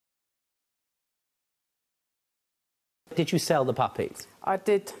Did you sell the puppies? I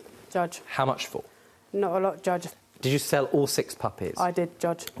did, Judge. How much for? Not a lot, Judge. Did you sell all 6 puppies? I did,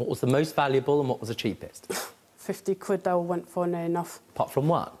 Judge. What was the most valuable and what was the cheapest? 50 quid, they all went for near enough. Apart from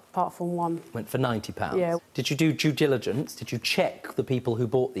one? Apart from one. Went for £90? Yeah. Did you do due diligence? Did you check the people who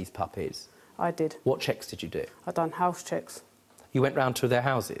bought these puppies? I did. What checks did you do? I done house checks. You went round to their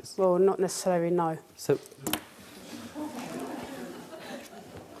houses? Well, not necessarily, no. So...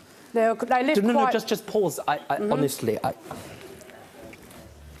 They live No, quite... just pause. Honestly,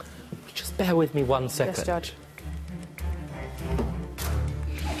 Just bear with me 1 second. Yes, Judge.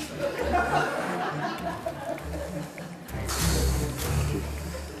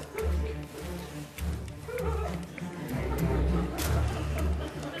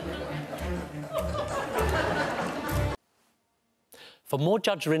 For more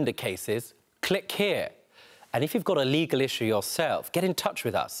Judge Rinder cases, click here. And if you've got a legal issue yourself, get in touch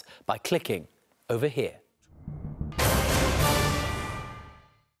with us by clicking over here.